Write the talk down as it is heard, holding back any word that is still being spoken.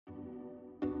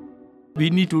we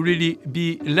need to really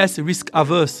be less risk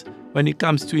averse when it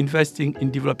comes to investing in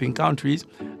developing countries,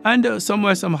 and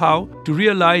somehow to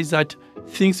realize that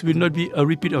things will not be a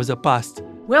repeat of the past.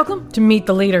 Welcome to Meet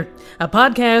the Leader, a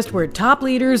podcast where top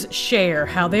leaders share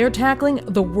how they're tackling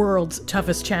the world's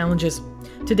toughest challenges.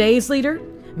 Today's leader,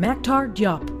 Makhtar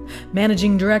Diop,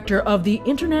 Managing Director of the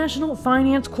International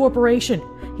Finance Corporation.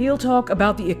 He'll talk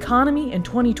about the economy in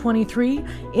 2023,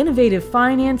 innovative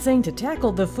financing to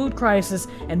tackle the food crisis,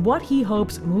 and what he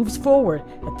hopes moves forward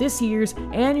at this year's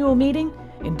annual meeting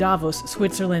in Davos,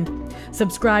 Switzerland.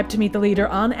 Subscribe to Meet the Leader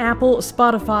on Apple,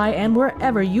 Spotify, and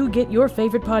wherever you get your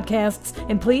favorite podcasts.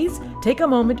 And please take a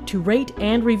moment to rate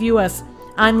and review us.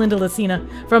 I'm Linda Lacina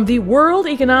from the World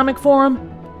Economic Forum,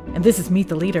 and this is Meet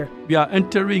the Leader. We are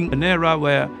entering an era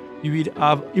where you will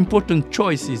have important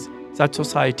choices that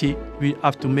society will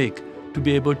have to make to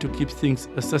be able to keep things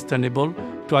sustainable,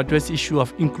 to address the issue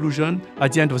of inclusion,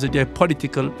 at the end of the day,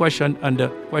 political question and a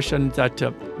question that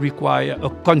require a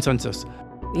consensus.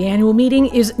 The annual meeting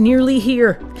is nearly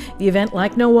here. The event,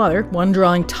 like no other, one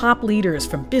drawing top leaders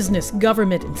from business,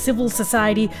 government, and civil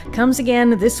society, comes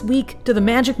again this week to the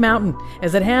Magic Mountain,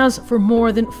 as it has for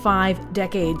more than 5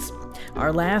 decades.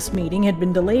 Our last meeting had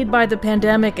been delayed by the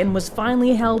pandemic and was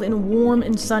finally held in warm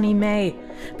and sunny May.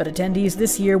 But attendees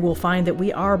this year will find that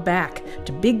we are back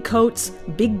to big coats,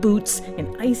 big boots,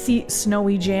 and icy,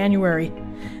 snowy January.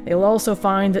 They will also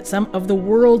find that some of the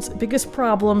world's biggest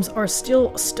problems are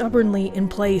still stubbornly in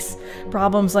place.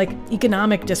 Problems like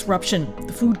economic disruption,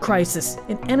 the food crisis,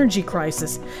 an energy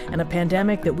crisis, and a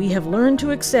pandemic that we have learned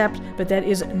to accept, but that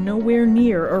is nowhere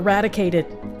near eradicated.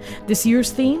 This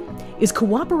year's theme is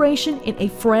cooperation in a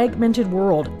fragmented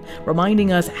world,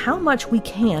 reminding us how much we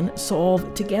can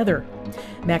solve together.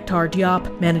 Makhtar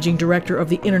Diop, Managing Director of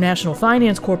the International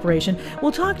Finance Corporation,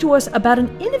 will talk to us about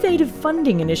an innovative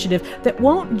funding initiative that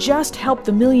won't just help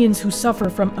the millions who suffer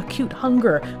from acute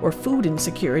hunger or food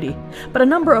insecurity, but a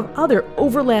number of other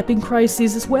overlapping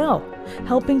crises as well,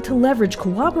 helping to leverage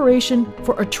cooperation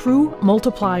for a true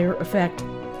multiplier effect.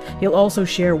 He'll also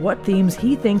share what themes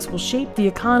he thinks will shape the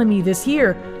economy this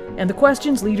year and the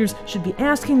questions leaders should be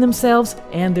asking themselves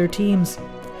and their teams.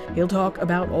 He'll talk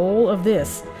about all of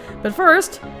this. But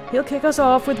first, he'll kick us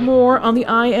off with more on the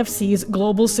IFC's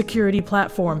global security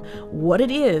platform, what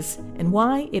it is and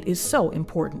why it is so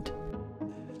important.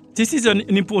 This is an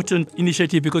important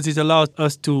initiative because it allows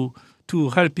us to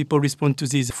help people respond to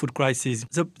this food crisis.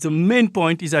 The main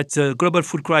point is that the global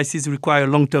food crisis requires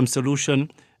a long-term solution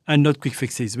and not quick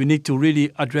fixes. We need to really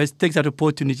take that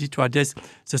opportunity to address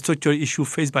the structural issue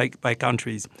faced by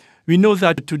countries. We know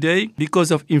that today, because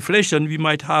of inflation, we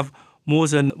might have more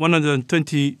than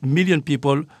 120 million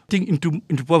people into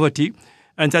poverty,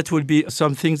 and that will be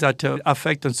something that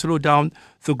affect and slow down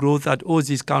the growth that all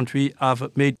these countries have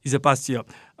made in the past year.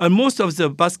 And most of the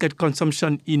basket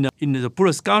consumption in the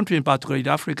poorest country, in particular in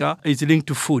Africa, is linked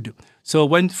to food. So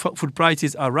when food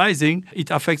prices are rising,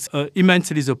 it affects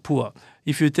immensely the poor.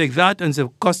 If you take that and the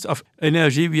cost of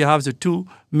energy, we have the two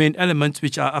main elements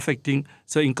which are affecting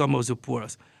the income of the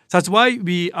poorest. That's why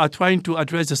we are trying to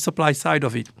address the supply side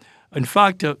of it. In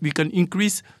fact, we can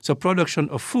increase the production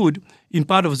of food in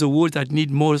part of the world that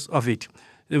need more of it.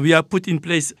 We have put in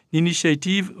place an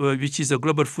initiative, which is a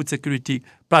global food security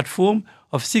platform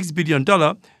of $6 billion,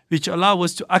 which allows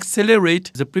us to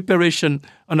accelerate the preparation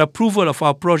and approval of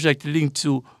our project linked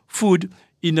to food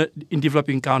in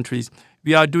developing countries.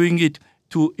 We are doing it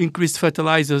to increase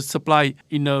fertilizer supply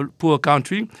in a poor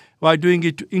country. We are doing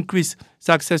it to increase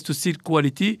access to seed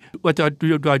quality. What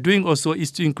we are doing also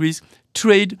is to increase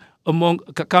trade among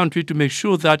countries to make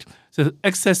sure that the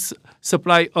excess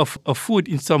supply of food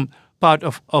in some part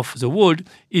of the world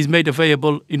is made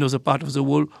available in other parts of the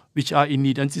world which are in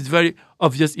need. And it's very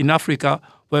obvious in Africa,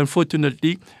 where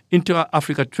unfortunately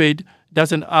inter-Africa trade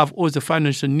doesn't have all the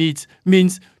financial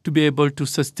means to be able to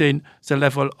sustain the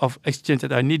level of exchange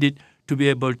that are needed to be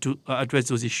able to address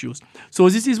those issues. So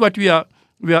this is what we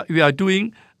are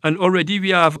doing, and already we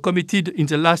have committed in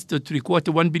the last 3/4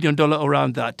 $1 billion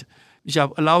around that, which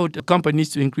have allowed companies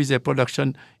to increase their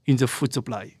production in the food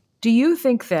supply. Do you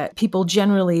think that people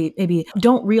generally maybe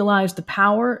don't realize the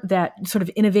power that sort of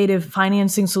innovative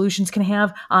financing solutions can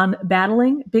have on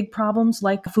battling big problems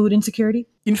like food insecurity?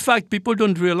 In fact, people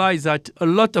don't realize that a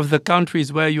lot of the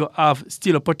countries where you have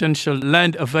still a potential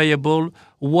land available,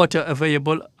 water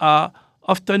available, are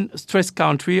often stressed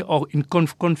countries or in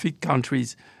conflict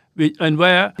countries, and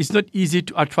where it's not easy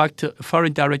to attract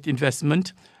foreign direct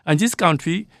investment. And these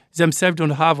countries themselves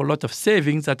don't have a lot of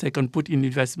savings that they can put in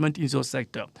investment in those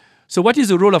sectors. So what is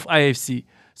the role of IFC?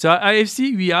 So at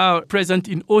IFC, we are present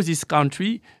in all these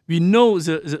countries. We know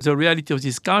the reality of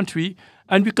this country,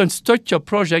 and we can structure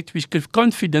projects which give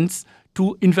confidence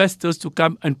to investors to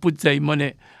come and put their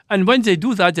money. And when they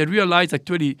do that, they realize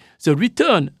actually the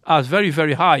return are very,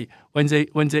 very high when they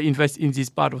invest in this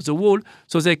part of the world.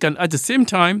 So they can at the same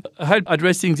time help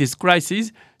addressing this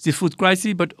crisis, this food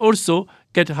crisis, but also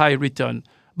get high return.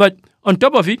 But on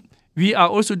top of it, we are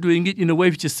also doing it in a way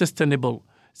which is sustainable.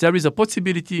 There is a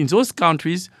possibility in those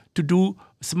countries to do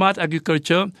smart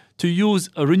agriculture, to use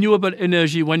renewable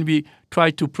energy when we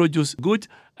try to produce goods,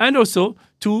 and also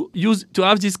to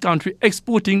have this country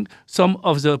exporting some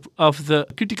of the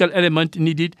critical element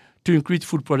needed to increase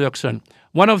food production.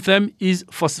 One of them is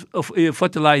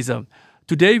fertilizer.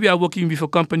 Today, we are working with a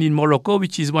company in Morocco,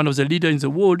 which is one of the leaders in the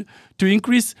world, to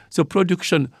increase the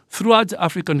production throughout the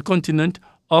African continent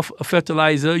of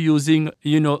fertilizer using,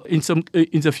 in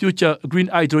the future, green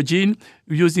hydrogen,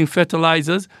 using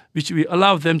fertilizers, which will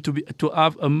allow them to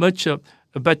have a much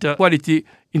better quality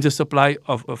in the supply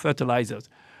of fertilizers.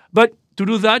 But to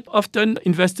do that, often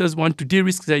investors want to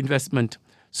de-risk their investment.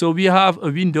 So we have a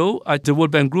window at the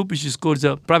World Bank Group, which is called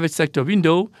the private sector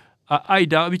window,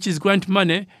 IDA, which is grant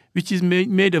money, which is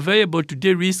made available to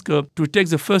de-risk, to take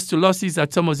the first losses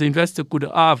that some of the investors could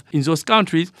have in those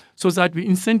countries, so that we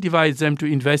incentivize them to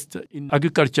invest in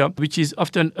agriculture, which is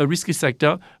often a risky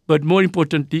sector, but more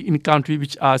importantly, in countries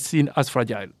which are seen as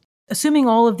fragile. Assuming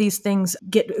all of these things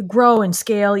grow and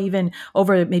scale even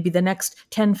over maybe the next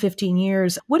 10, 15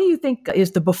 years, what do you think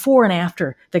is the before and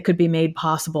after that could be made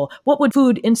possible? What would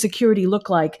food insecurity look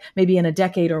like maybe in a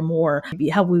decade or more?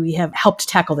 How would we have helped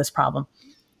tackle this problem?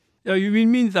 You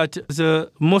mean that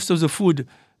most of the food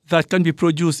that can be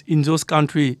produced in those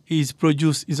countries is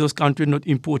produced in those countries, not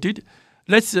imported?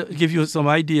 Let's give you some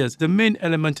ideas. The main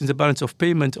element in the balance of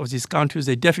payment of these countries,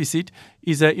 the deficit,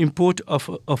 is the import of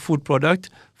food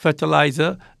product,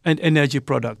 fertilizer, and energy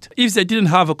product. If they didn't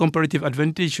have a comparative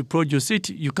advantage to produce it,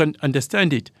 you can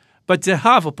understand it. But they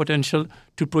have a potential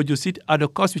to produce it at a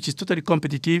cost which is totally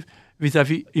competitive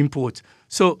vis-à-vis imports.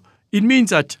 So it means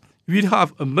that we'll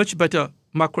have a much better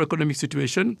macroeconomic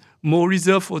situation, more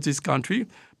reserve for this country,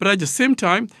 but at the same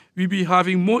time, we'll be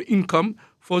having more income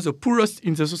for the poorest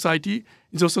in the society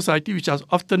which is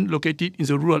often located in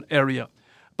the rural area.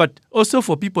 But also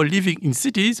for people living in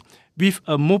cities with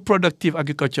a more productive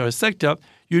agricultural sector,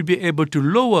 you'll be able to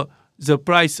lower the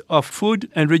price of food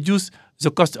and reduce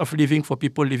the cost of living for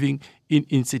people living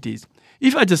in cities.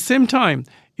 If at the same time,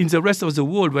 in the rest of the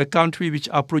world, where countries which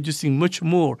are producing much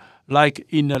more, like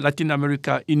in Latin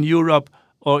America, in Europe,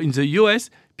 or in the US,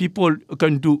 people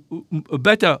can do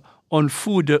better on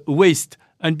food waste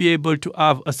and be able to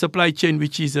have a supply chain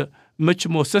which is much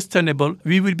more sustainable,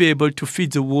 we will be able to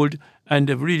feed the world and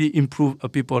really improve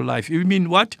people's life. It means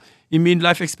what? It means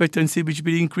life expectancy, which will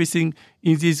be increasing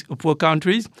in these poor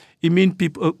countries. It means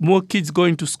more kids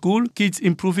going to school, kids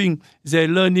improving their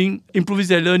learning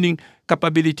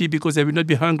capability because they will not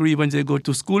be hungry when they go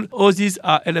to school. All these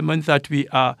are elements that we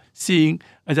are seeing,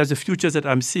 and that's the future that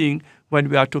I'm seeing when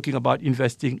we are talking about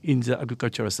investing in the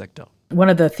agricultural sector. One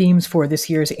of the themes for this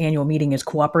year's annual meeting is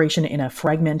cooperation in a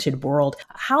fragmented world.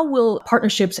 How will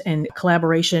partnerships and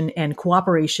collaboration and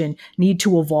cooperation need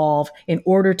to evolve in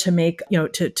order to make,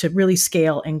 to really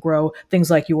scale and grow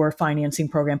things like your financing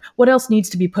program? What else needs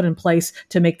to be put in place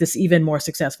to make this even more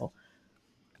successful?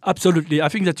 Absolutely. I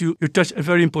think that you touched a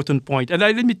very important point. And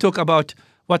let me talk about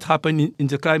what happened in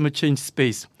the climate change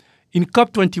space. In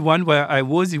COP21, where I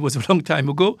was, it was a long time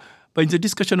ago, but in the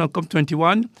discussion on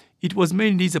COP21, it was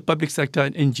mainly the public sector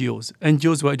and NGOs.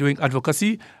 NGOs were doing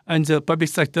advocacy, and the public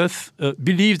sector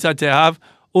believes that they have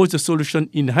all the solution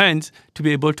in hand to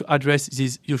be able to address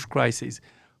this huge crisis.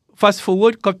 Fast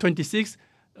forward, COP26,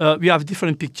 we have a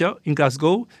different picture in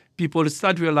Glasgow. People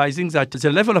start realizing that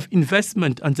the level of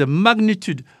investment and the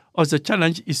magnitude of the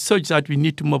challenge is such that we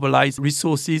need to mobilize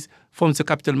resources from the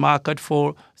capital market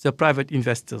for the private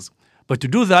investors. But to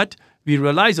do that, we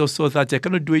realize also that they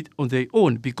cannot do it on their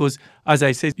own because, as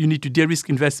I said, you need to de-risk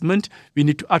investment. We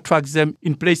need to attract them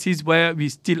in places where we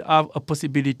still have a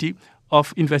possibility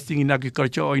of investing in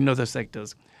agriculture or in other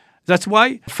sectors. That's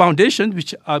why foundations,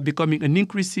 which are becoming an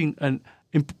increasing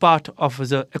part of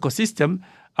the ecosystem,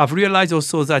 have realized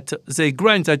also that the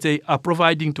grants that they are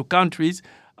providing to countries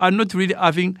are not really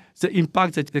having the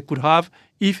impact that they could have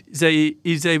if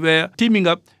they were teaming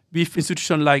up with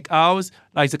institutions like ours,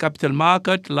 like the capital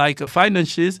market, like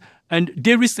finances, and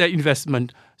de-risk their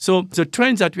investment. So the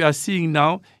trend that we are seeing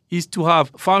now is to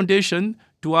have foundation,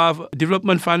 to have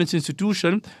development finance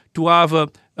institution, to have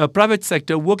a private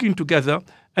sector working together,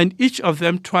 and each of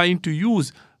them trying to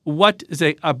use what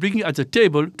they are bringing at the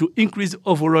table to increase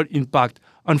overall impact.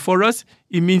 And for us,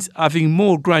 it means having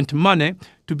more grant money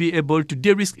to be able to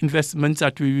de-risk investments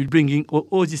that we will bring in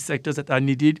all these sectors that are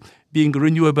needed, being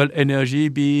renewable energy,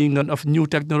 being of new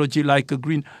technology like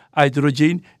green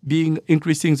hydrogen, being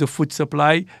increasing the food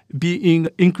supply, being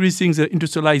increasing the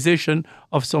industrialization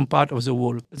of some part of the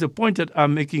world. The point that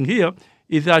I'm making here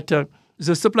is that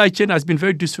the supply chain has been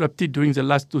very disrupted during the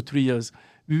last 2-3 years.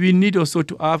 We need also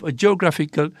to have a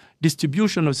geographical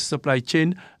distribution of the supply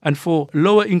chain. And for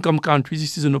lower income countries,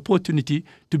 this is an opportunity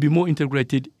to be more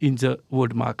integrated in the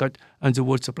world market and the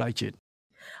world supply chain.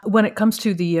 When it comes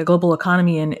to the global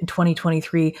economy in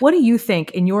 2023, what do you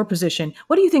think, in your position,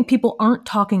 what do you think people aren't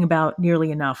talking about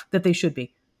nearly enough that they should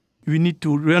be? We need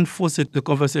to reinforce the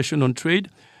conversation on trade.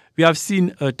 We have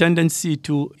seen a tendency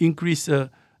to increase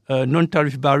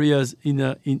non-tariff barriers in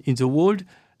the world.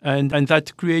 And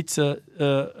that creates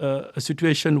a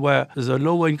situation where the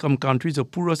lower income countries, the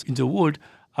poorest in the world,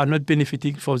 are not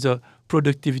benefiting from the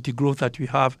productivity growth that we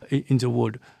have in the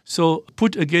world. So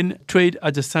put again trade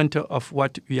at the center of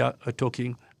what we are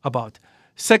talking about.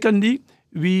 Secondly,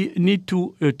 we need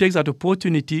to take that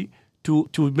opportunity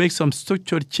to make some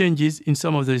structural changes in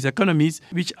some of these economies,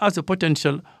 which has the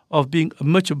potential of being a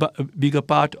much bigger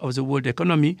part of the world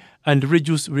economy and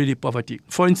reduce really poverty.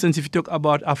 For instance, if you talk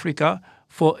about Africa,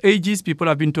 for ages, people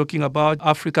have been talking about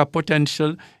Africa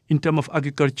potential in terms of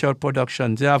agricultural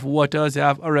production. They have water, they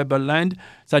have arable land.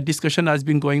 That discussion has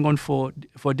been going on for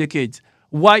decades.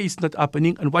 Why it's not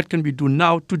happening, and what can we do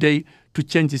now, today, to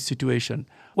change this situation?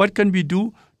 What can we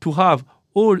do to have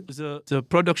all the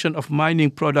production of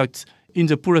mining products in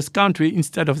the poorest country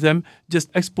instead of them just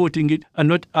exporting it and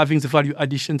not having the value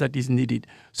addition that is needed?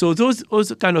 So those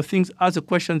kind of things are the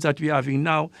questions that we are having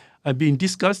now are being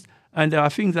discussed. And I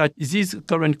think that this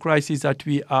current crisis that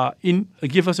we are in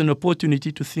give us an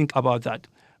opportunity to think about that.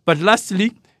 But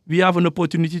lastly, we have an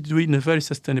opportunity to do it in a very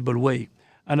sustainable way.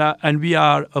 And we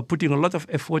are putting a lot of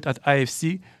effort at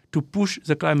IFC to push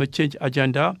the climate change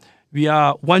agenda. We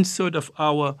are 1/3 of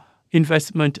our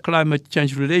investment climate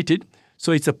change related.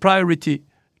 So it's a priority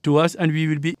to us, and we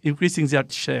will be increasing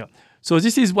that share. So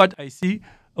this is what I see,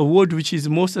 a world which is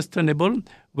more sustainable,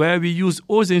 where we use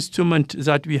all the instruments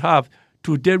that we have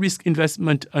to de-risk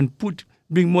investment and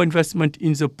bring more investment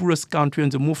in the poorest country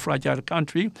and the more fragile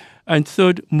country. And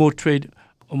third, more trade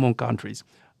among countries.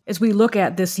 As we look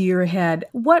at this year ahead,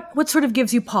 what sort of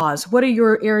gives you pause? What are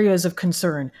your areas of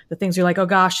concern? The things you're like, oh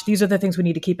gosh, these are the things we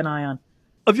need to keep an eye on.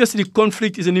 Obviously,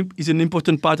 conflict is an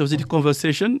important part of the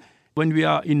conversation. When we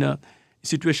are in a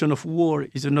situation of war,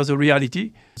 is another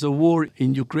reality. The war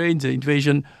in Ukraine, the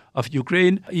invasion of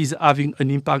Ukraine, is having an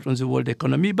impact on the world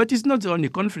economy. But it's not the only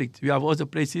conflict. We have other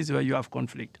places where you have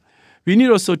conflict. We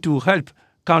need also to help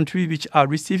countries which are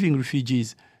receiving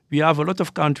refugees. We have a lot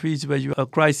of countries where you have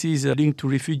crises linked to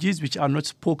refugees which are not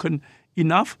spoken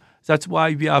enough. That's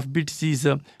why we have built this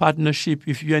partnership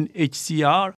with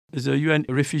UNHCR, the UN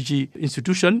Refugee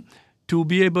Institution, to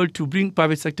be able to bring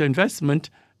private sector investment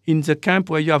in the camp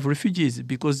where you have refugees,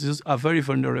 because those are very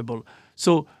vulnerable.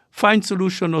 So find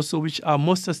solutions also which are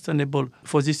more sustainable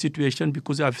for this situation,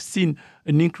 because I've seen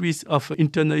an increase of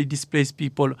internally displaced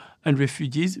people and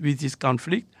refugees with this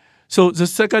conflict. So the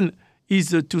second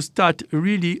is to start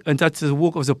really, and that's the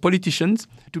work of the politicians,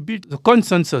 to build the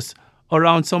consensus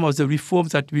around some of the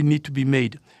reforms that we need to be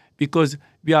made, because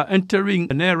we are entering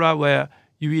an era where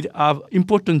you will have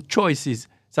important choices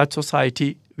that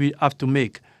society will have to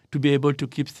make to be able to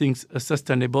keep things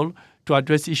sustainable, to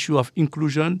address the issue of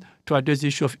inclusion, to address the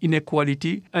issue of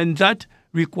inequality. And that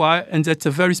and that's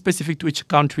a very specific to each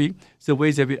country, the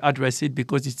way they will address it,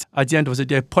 because it's at the end of the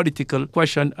day a political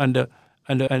question and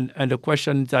a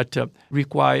question that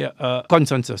require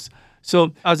consensus.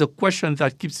 So as a question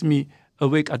that keeps me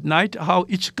awake at night, how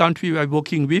each country we are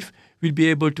working with will be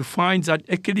able to find that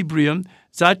equilibrium,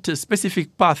 that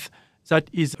specific path that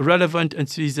is relevant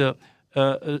and is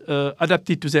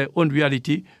adapted to their own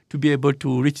reality to be able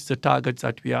to reach the targets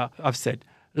that we have set.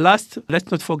 Last, let's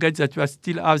not forget that we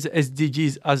still have the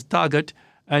SDGs as target,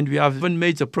 and we haven't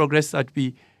made the progress that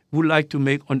we would like to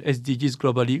make on SDGs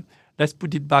globally. Let's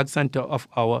put it back center of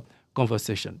our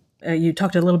conversation. You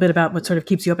talked a little bit about what sort of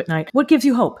keeps you up at night. What gives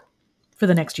you hope for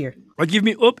the next year? What gives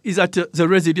me hope is that the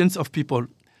resilience of people.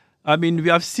 I mean, we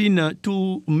have seen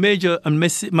two major and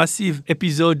massive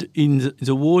episodes in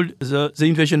the world, the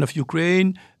invasion of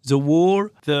Ukraine, the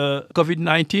war, the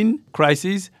COVID-19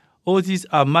 crisis. All these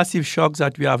are massive shocks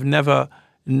that we have never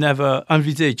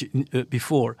envisaged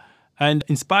before. And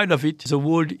in spite of it, the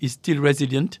world is still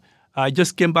resilient. I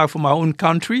just came back from my own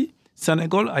country,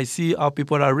 Senegal. I see how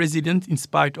people are resilient in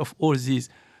spite of all this.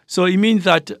 So it means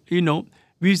that,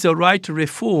 with the right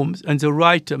reforms and the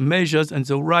right measures and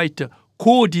the right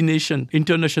coordination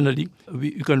internationally,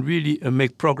 we can really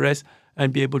make progress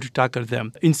and be able to tackle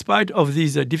them. In spite of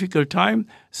this difficult time,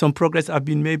 some progress have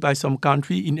been made by some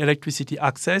countries in electricity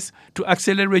access. To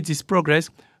accelerate this progress,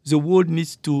 the world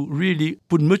needs to really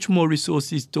put much more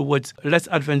resources towards less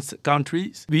advanced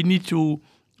countries. We need to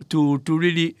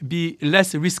really be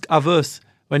less risk averse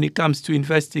when it comes to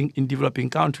investing in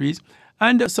developing countries,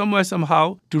 and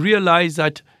somehow to realize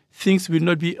that things will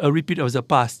not be a repeat of the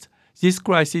past. This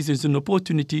crisis is an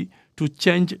opportunity to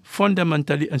change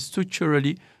fundamentally and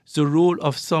structurally the role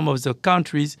of some of the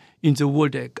countries in the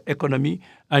world economy,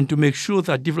 and to make sure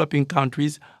that developing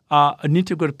countries are an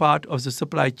integral part of the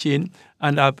supply chain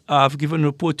and have given an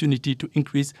opportunity to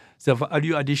increase the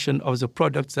value addition of the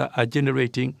products that are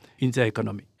generating in the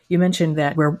economy. You mentioned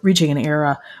that we're reaching an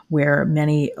era where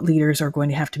many leaders are going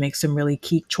to have to make some really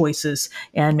key choices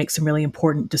and make some really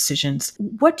important decisions.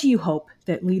 What do you hope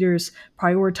that leaders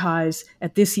prioritize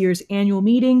at this year's annual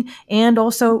meeting, and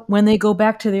also when they go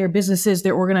back to their businesses,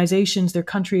 their organizations, their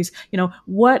countries?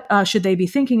 What should they be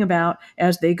thinking about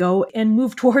as they go and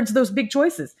move towards those big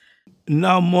choices?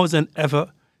 Now more than ever,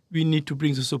 we need to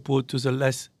bring the support to the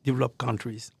less developed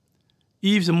countries.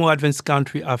 If the more advanced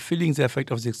countries are feeling the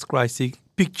effect of this crisis,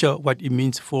 picture what it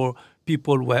means for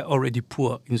people who are already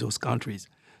poor in those countries.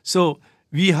 So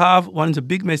we have one of the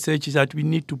big messages that we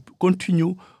need to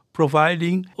continue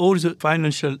providing all the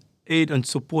financial aid and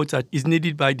support that is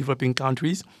needed by developing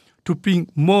countries, to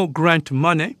bring more grant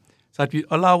money that will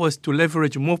allow us to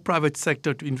leverage more private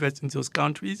sector to invest in those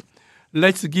countries.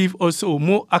 Let's give also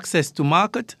more access to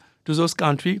market to those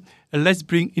countries, and let's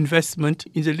bring investment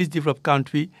in the least developed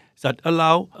country that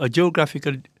allow a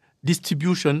geographical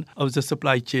distribution of the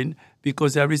supply chain,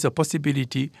 because there is a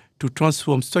possibility to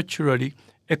transform structurally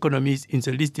economies in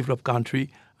the least developed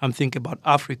country. I'm thinking about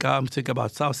Africa, I'm thinking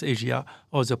about South Asia,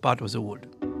 or the part of the world.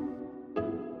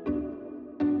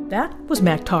 That was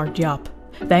Maktar Diop.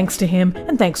 Thanks to him,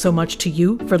 and thanks so much to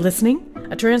you for listening.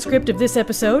 A transcript of this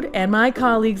episode and my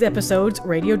colleagues' episodes,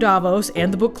 Radio Davos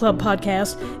and the Book Club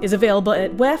podcast, is available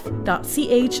at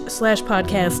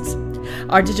wef.ch/podcasts.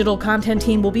 Our digital content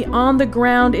team will be on the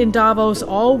ground in Davos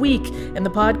all week, and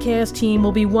the podcast team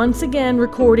will be once again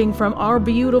recording from our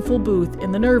beautiful booth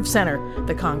in the Nerve Center,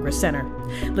 the Congress Center.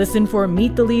 Listen for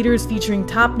Meet the Leaders featuring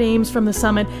top names from the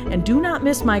summit, and do not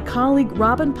miss my colleague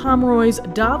Robin Pomeroy's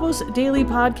Davos Daily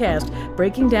podcast,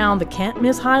 breaking down the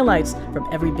can't-miss highlights from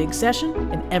every big session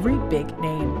and every big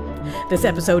name. This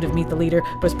episode of Meet the Leader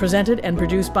was presented and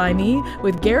produced by me,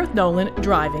 with Gareth Nolan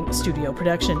driving studio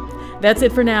production. That's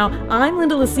it for now. I'm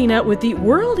Linda Lacina with the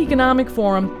World Economic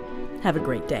Forum. Have a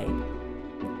great day.